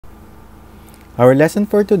Our lesson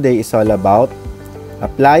for today is all about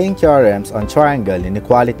applying theorems on triangle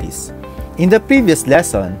inequalities. In the previous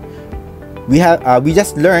lesson, we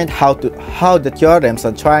just learned how the theorems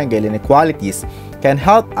on triangle inequalities can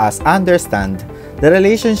help us understand the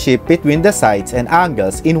relationship between the sides and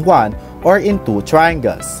angles in one or in two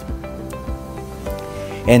triangles.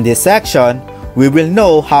 In this section, we will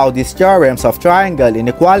know how these theorems of triangle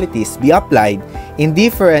inequalities be applied in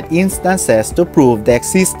different instances to prove the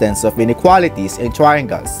existence of inequalities in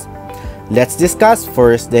triangles. Let's discuss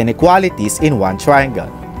first the inequalities in one triangle.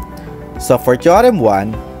 So for Theorem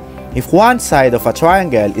 1, if one side of a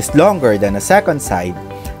triangle is longer than a second side,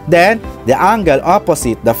 then the angle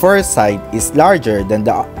opposite the first side is larger than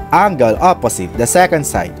the angle opposite the second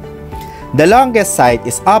side. The longest side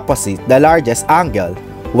is opposite the largest angle,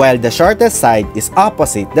 while the shortest side is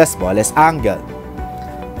opposite the smallest angle.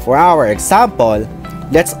 For our example,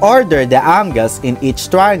 let's order the angles in each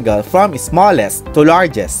triangle from smallest to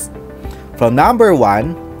largest. From number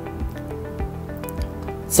 1,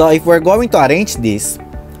 so if we're going to arrange this,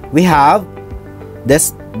 we have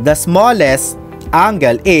the smallest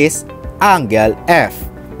angle is angle F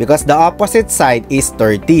because the opposite side is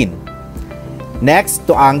 13. Next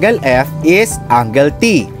to angle F is angle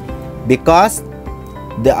T because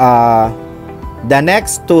the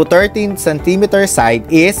next to 13 centimeter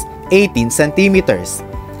side is 18 centimeters.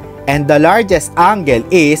 And the largest angle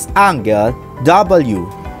is angle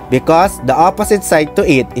W because the opposite side to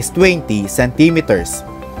it is 20 centimeters.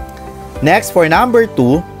 Next, for number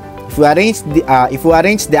 2, if we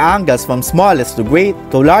arrange the angles from smallest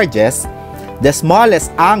to largest, the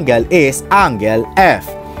smallest angle is angle F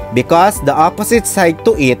because the opposite side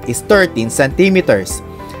to it is 13 centimeters.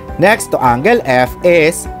 Next to angle F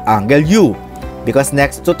is angle U because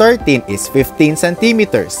next to 13 is 15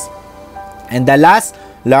 centimeters. And the last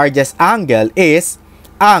largest angle is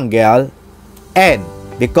angle N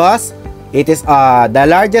because it is the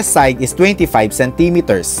largest side is 25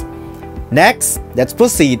 centimeters. Next, let's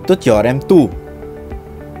proceed to Theorem 2.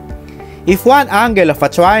 If one angle of a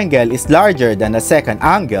triangle is larger than the second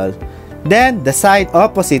angle, then the side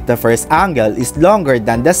opposite the first angle is longer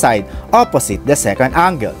than the side opposite the second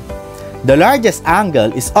angle. The largest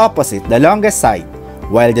angle is opposite the longest side,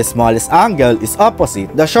 while the smallest angle is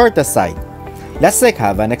opposite the shortest side. Let's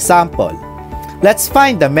have an example. Let's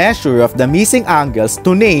find the measure of the missing angles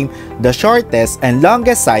to name the shortest and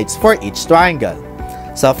longest sides for each triangle.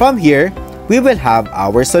 So from here, we will have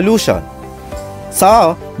our solution.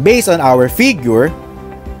 So, based on our figure,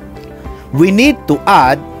 we need to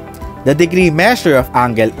add the degree measure of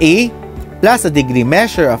angle A plus the degree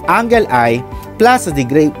measure of angle I plus the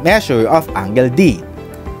degree measure of angle D.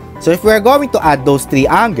 So if we are going to add those three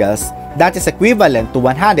angles, that is equivalent to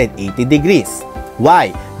 180 degrees. Why?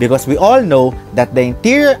 Because we all know that the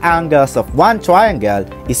interior angles of one triangle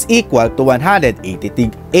is equal to 180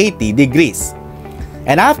 degrees.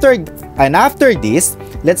 And after this,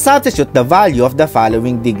 let's substitute the value of the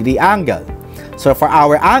following degree angle. So for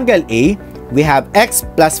our angle A, we have x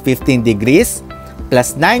plus 15 degrees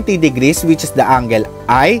plus 90 degrees, which is the angle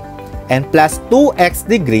I, and plus 2x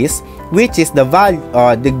degrees, which is the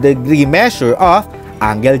degree measure of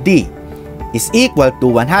angle D, is equal to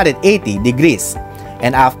 180 degrees.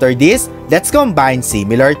 And after this, let's combine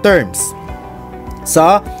similar terms.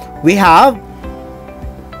 So we have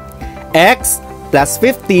x plus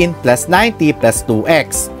 15 plus 90 plus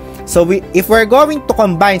 2x. So if we're going to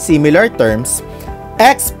combine similar terms,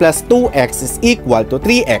 x plus 2x is equal to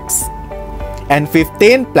 3x. And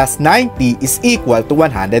 15 plus 90 is equal to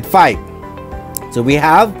 105. So we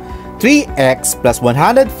have 3x plus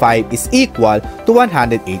 105 is equal to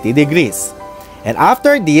 180 degrees. And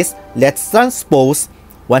after this, let's transpose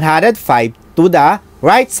 105 to the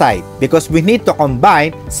right side because we need to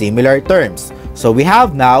combine similar terms. So we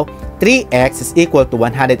have now 3x is equal to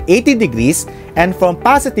 180 degrees, and from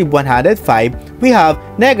positive 105, we have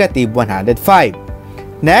negative 105.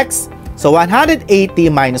 Next, so 180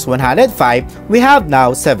 minus 105, we have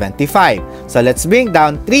now 75. So let's bring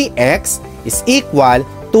down 3x is equal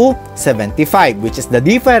to 75, which is the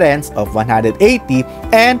difference of 180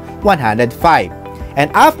 and 105.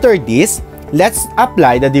 And after this, let's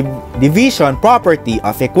apply the division property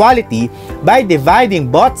of equality by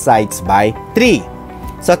dividing both sides by 3.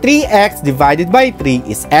 So 3x divided by 3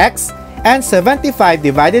 is x, and 75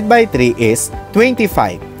 divided by 3 is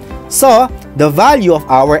 25. So the value of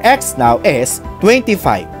our x now is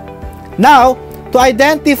 25. Now, to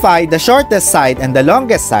identify the shortest side and the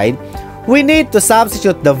longest side, we need to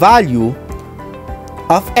substitute the value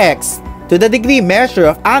of x to the degree measure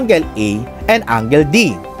of angle A and angle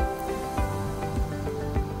D.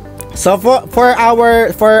 So for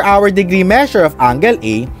our degree measure of angle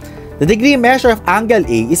A, the degree measure of angle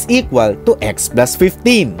A is equal to x plus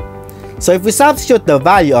 15. So if we substitute the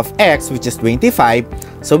value of x, which is 25,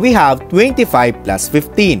 so we have 25 plus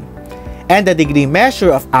 15. And the degree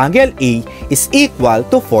measure of angle A is equal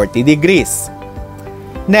to 40 degrees.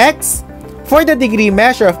 Next, for the degree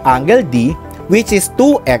measure of angle D, which is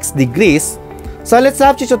 2x degrees, so let's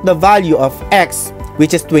substitute the value of x,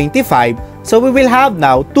 which is 25, so we will have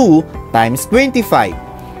now 2 times 25.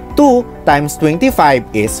 2 times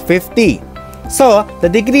 25 is 50. So, the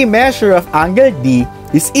degree measure of angle D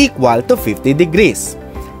is equal to 50 degrees.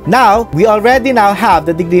 Now, we already now have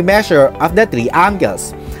the degree measure of the three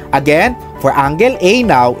angles. Again, for angle A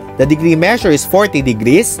now, the degree measure is 40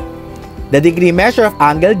 degrees. The degree measure of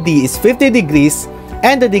angle D is 50 degrees.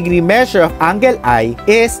 And the degree measure of angle I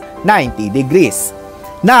is 90 degrees.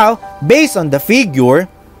 Now, based on the figure,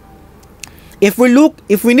 if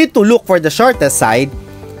we need to look for the shortest side,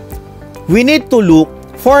 we need to look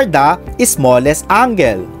for the smallest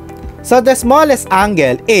angle. So the smallest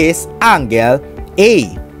angle is angle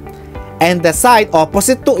A. And the side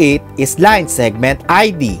opposite to it is line segment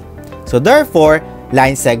ID. So therefore,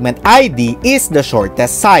 line segment ID is the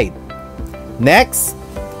shortest side. Next,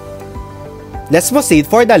 let's proceed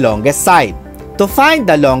for the longest side. To find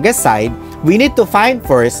the longest side, we need to find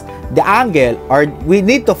first the angle, or we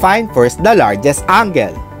need to find first the largest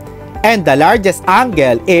angle. And the largest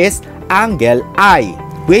angle is angle I,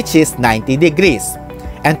 which is 90 degrees.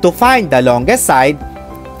 And to find the longest side,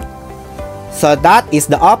 so that is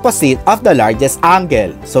the opposite of the largest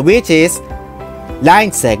angle, so which is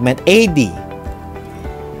line segment AD.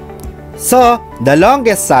 So the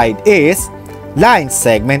longest side is line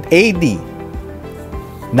segment AD.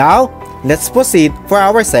 Now, let's proceed for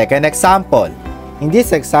our second example. In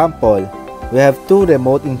this example, we have two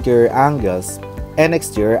remote interior angles and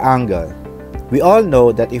exterior angle. We all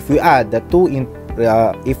know that if we add the two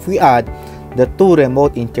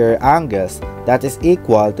remote interior angles, that is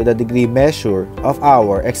equal to the degree measure of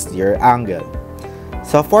our exterior angle.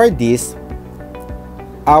 So for this,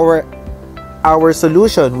 our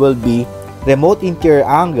solution will be remote interior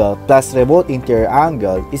angle plus remote interior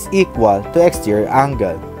angle is equal to exterior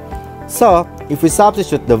angle. So if we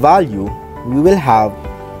substitute the value, we will have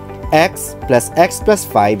x plus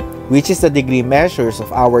 5, which is the degree measures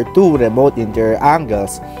of our two remote interior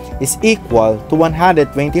angles, is equal to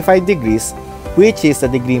 125 degrees, which is the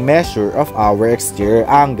degree measure of our exterior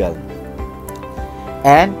angle.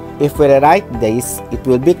 And if we rewrite this, it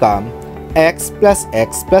will become x plus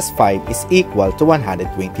 5 is equal to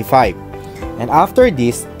 125. And after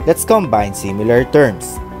this, let's combine similar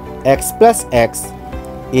terms. X plus x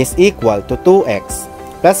is equal to 2x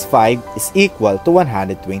plus 5 is equal to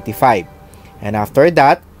 125. And after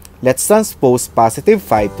that, let's transpose positive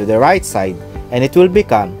 5 to the right side, and it will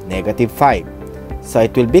become negative 5. So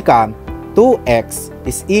it will become 2x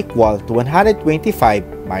is equal to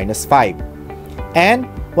 125 minus 5. And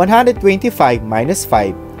 125 minus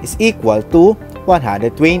 5 is equal to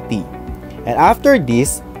 120. And after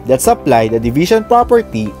this, let's apply the division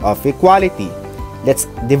property of equality. Let's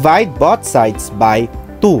divide both sides by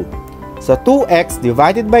 2. So 2x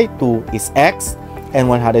divided by 2 is x, and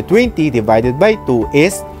 120 divided by 2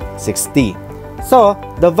 is 60. So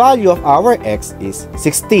the value of our x is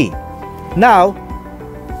 60. Now,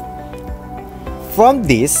 from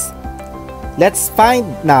this, let's find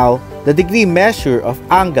now the degree measure of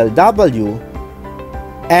angle W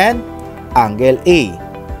and angle A.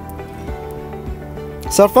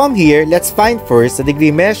 So from here, let's find first the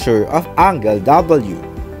degree measure of angle W.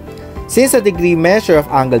 Since the degree measure of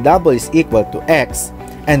angle W is equal to x,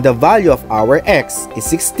 and the value of our x is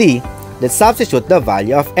 60, let's substitute the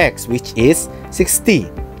value of x, which is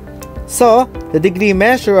 60. So, the degree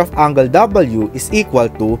measure of angle W is equal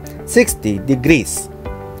to 60 degrees.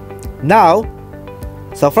 Now,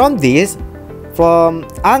 so from this, from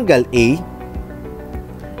angle A,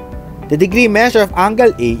 the degree measure of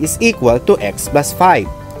angle A is equal to x plus 5.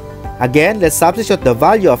 Again, let's substitute the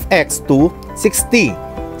value of x to 60.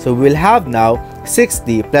 So we will have now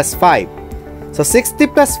 60 plus 5. So 60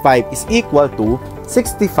 plus 5 is equal to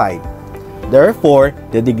 65. Therefore,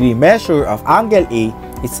 the degree measure of angle A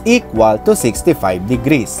is equal to 65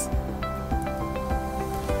 degrees.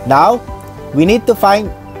 Now, we need also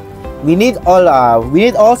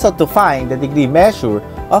to find the degree measure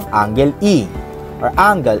of angle E, or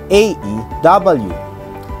angle AEW.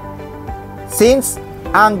 Since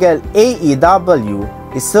angle AEW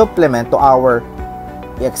is supplement to our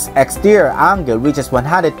exterior angle, which is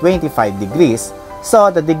 125 degrees,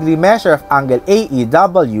 so the degree measure of angle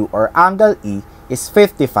AEW, or angle E, is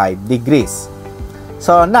 55 degrees.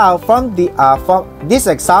 So now from this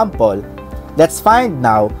example, let's find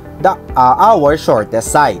now our shortest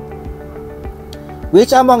side.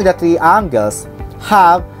 Which among the three angles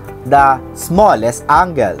have the smallest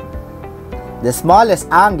angle? The smallest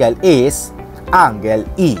angle is angle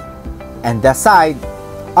E, and the side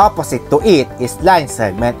opposite to it is line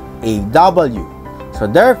segment AW. So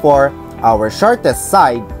therefore, our shortest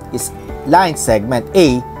side is line segment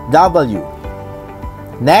AW.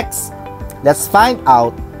 Next, let's find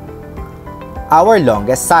out our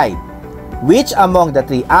longest side. Which among the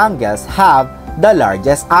three angles have the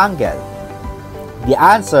largest angle? The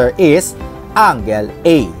answer is angle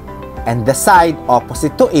A, and the side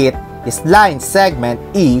opposite to it is line segment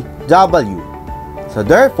EW. So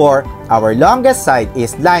therefore, our longest side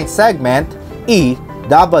is line segment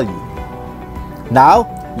EW. Now,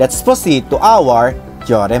 let's proceed to our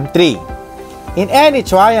Theorem 3. In any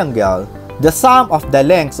triangle, the sum of the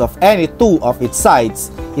lengths of any two of its sides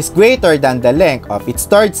is greater than the length of its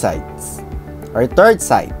third side.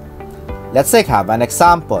 Let's have an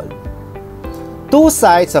example. Two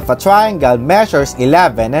sides of a triangle measures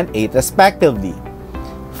 11 and 8 respectively.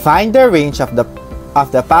 Find the range of the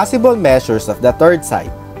possible measures of the third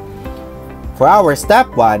side. For our step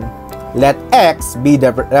 1, let x be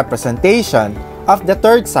the representation of the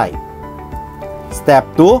third side. Step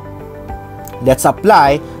 2, let's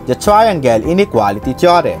apply the triangle inequality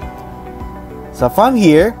theorem. So from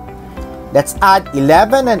here, let's add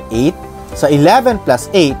 11 and 8. So 11 plus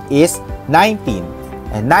 8 is 19,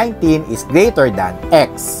 and 19 is greater than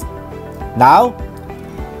x. Now,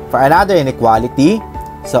 for another inequality,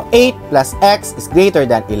 so 8 plus x is greater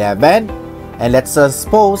than 11, and let's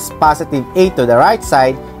transpose positive 8 to the right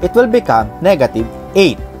side, it will become negative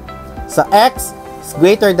 8. So x is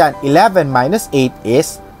greater than 11 minus 8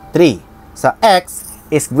 is 3. So x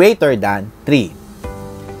is greater than 3.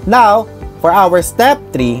 Now, for our step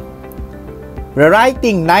 3,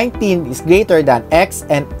 rewriting 19 is greater than x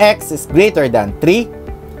and x is greater than 3,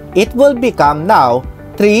 it will become now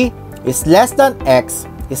 3 is less than x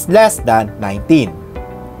is less than 19.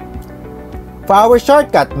 For our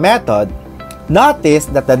shortcut method, notice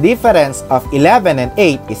that the difference of 11 and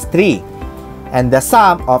 8 is 3, and the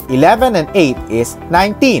sum of 11 and 8 is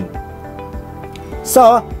 19.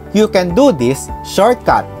 So, you can do this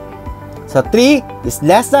shortcut. So, 3 is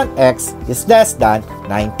less than x is less than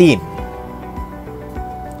 19.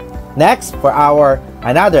 Next, for our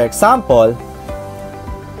another example,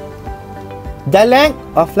 the length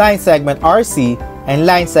of line segment RC and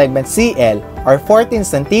line segment CL are 14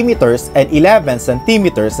 centimeters and 11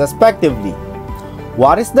 centimeters respectively.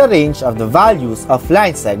 What is the range of the values of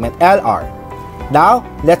line segment LR? Now,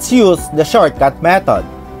 let's use the shortcut method.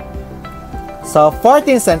 So,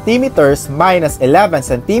 14 centimeters minus 11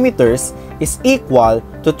 centimeters is equal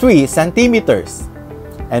to 3 centimeters.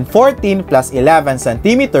 And 14 plus 11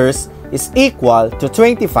 centimeters is equal to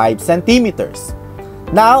 25 centimeters.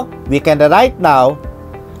 Now, we can write now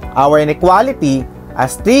our inequality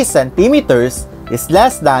as 3 centimeters is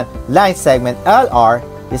less than line segment LR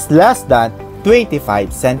is less than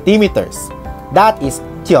 25 centimeters. That is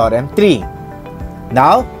Theorem 3.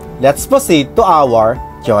 Now, let's proceed to our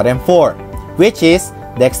Theorem 4, which is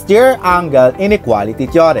the exterior angle inequality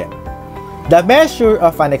theorem. The measure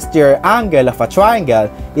of an exterior angle of a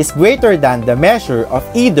triangle is greater than the measure of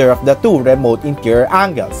either of the two remote interior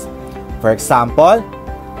angles. For example,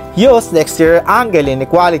 use the exterior angle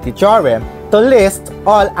inequality theorem to list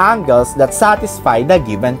all angles that satisfy the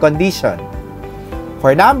given condition.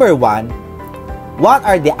 For number 1, what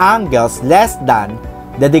are the angles less than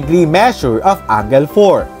the degree measure of angle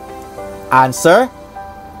 4? Answer: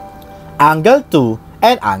 angle 2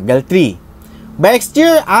 and angle 3. By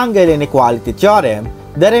exterior angle inequality theorem,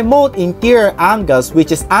 the remote interior angles,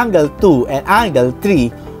 which is angle 2 and angle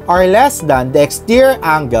 3, are less than the exterior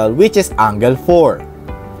angle, which is angle 4.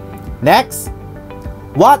 Next,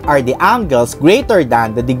 what are the angles greater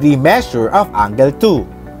than the degree measure of angle 2?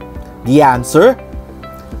 The answer: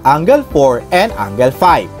 angle 4 and angle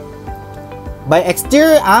 5. By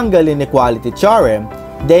exterior angle inequality theorem,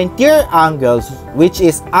 the interior angles which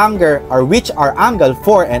are angle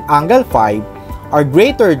 4 and angle 5 are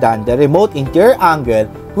greater than the remote interior angle,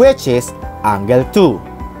 which is angle 2.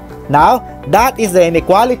 Now, that is the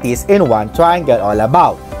inequalities in one triangle all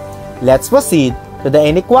about. Let's proceed to the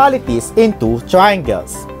inequalities in two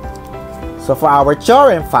triangles. So for our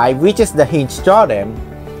Theorem 5, which is the hinge theorem,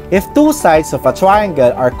 if two sides of a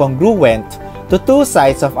triangle are congruent to two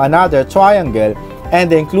sides of another triangle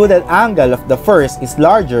and the included angle of the first is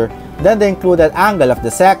larger than the included angle of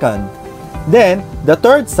the second, then the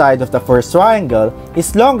third side of the first triangle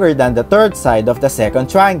is longer than the third side of the second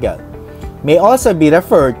triangle. may also be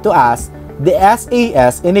referred to as the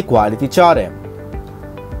SAS inequality theorem.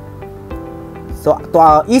 So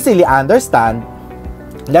to easily understand,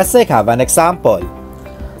 let's have an example.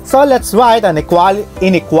 So let's write an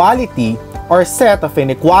inequality or set of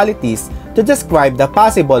inequalities to describe the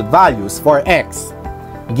possible values for x.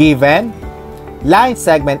 Given, line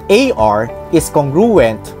segment AR is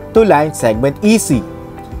congruent to line segment EC,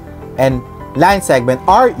 and line segment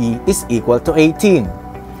RE is equal to 18,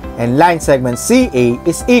 and line segment CA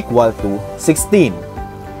is equal to 16,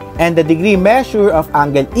 and the degree measure of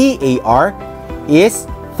angle EAR is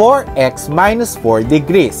 4x minus 4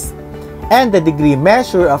 degrees, and the degree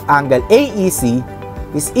measure of angle AEC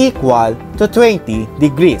is equal to 20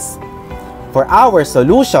 degrees. For our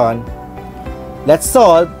solution, let's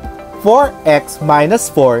solve 4x minus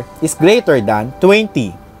 4 is greater than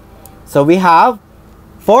 20. So we have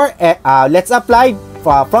 4x, let's apply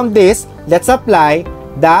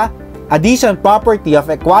the addition property of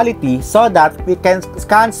equality so that we can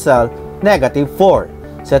cancel negative 4.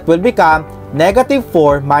 So it will become negative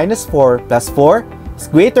 4 minus 4 plus 4 is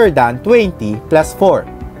greater than 20 plus 4.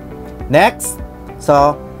 Next,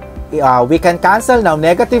 so we can cancel now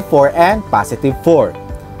negative 4 and positive 4.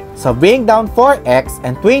 So bring down 4x,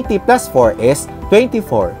 and 20 plus 4 is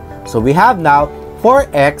 24. So we have now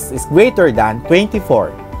 4x is greater than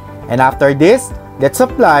 24. And after this, let's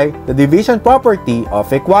apply the division property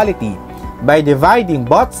of equality by dividing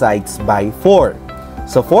both sides by 4.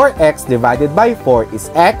 So 4x divided by 4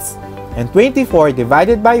 is x, and 24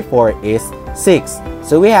 divided by 4 is 6.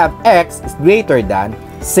 So we have x is greater than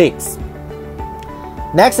 6.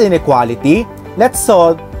 Next inequality, let's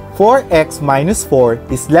solve 4x minus 4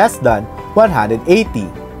 is less than 180.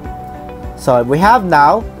 So we have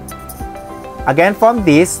now, again from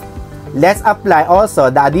this, let's apply also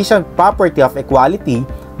the addition property of equality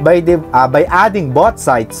by adding both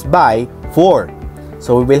sides by 4.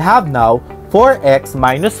 So we will have now 4x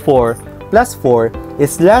minus 4 plus 4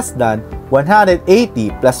 is less than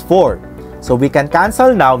 180 plus 4. So we can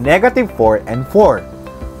cancel now negative 4 and 4.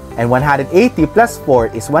 And 180 plus 4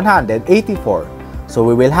 is 184. So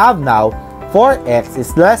we will have now 4x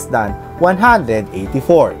is less than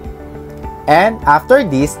 184. And after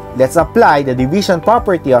this, let's apply the division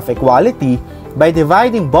property of equality by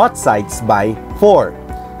dividing both sides by 4.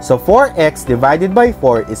 So 4x divided by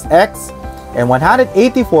 4 is x, and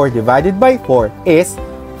 184 divided by 4 is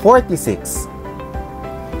 46.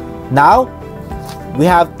 Now, we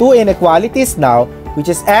have two inequalities now, which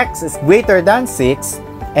is x is greater than 6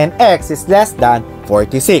 and x is less than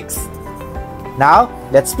 46. Now,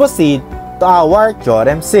 let's proceed to our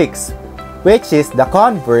Theorem 6, which is the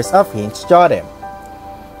converse of hinge theorem.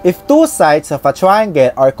 If two sides of a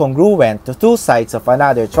triangle are congruent to two sides of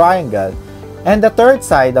another triangle, and the third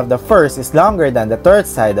side of the first is longer than the third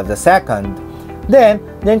side of the second, then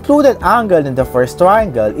the included angle in the first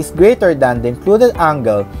triangle is greater than the included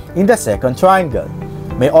angle in the second triangle.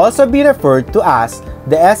 May also be referred to as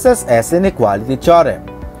the SSS inequality theorem.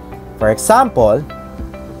 For example,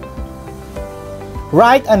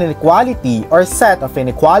 write an inequality or set of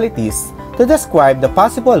inequalities to describe the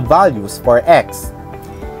possible values for x.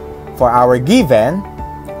 For our given,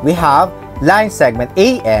 we have line segment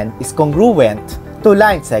AN is congruent to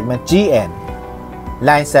line segment GN.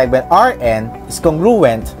 Line segment RN is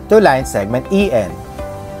congruent to line segment EN.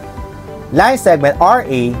 Line segment RA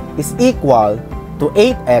is equal to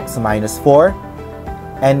 8x minus 4,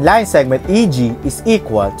 and line segment EG is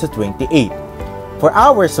equal to 28. For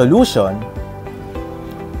our solution,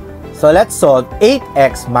 so let's solve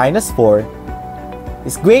 8x minus 4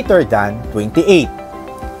 is greater than 28.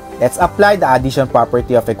 Let's apply the addition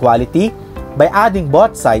property of equality by adding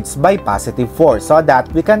both sides by positive 4 so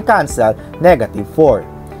that we can cancel negative 4.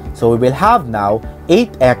 So we will have now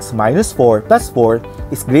 8x minus 4 plus 4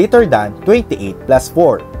 is greater than 28 plus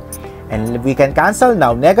 4. And we can cancel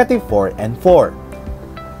now negative 4 and 4.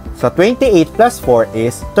 So 28 plus 4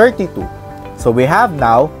 is 32. So we have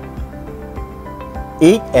now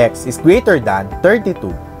 8x is greater than 32.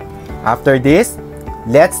 After this,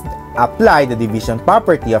 let's apply the division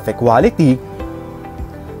property of equality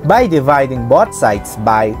by dividing both sides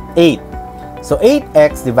by 8. So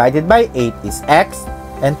 8x divided by 8 is x,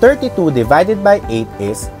 and 32 divided by 8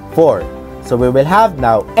 is 4. So we will have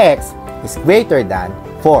now x is greater than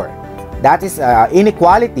 4. That is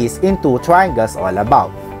inequalities in two triangles all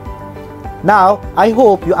about. Now, I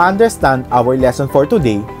hope you understand our lesson for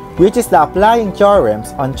today, which is the applying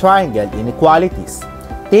theorems on triangle inequalities.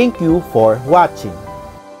 Thank you for watching.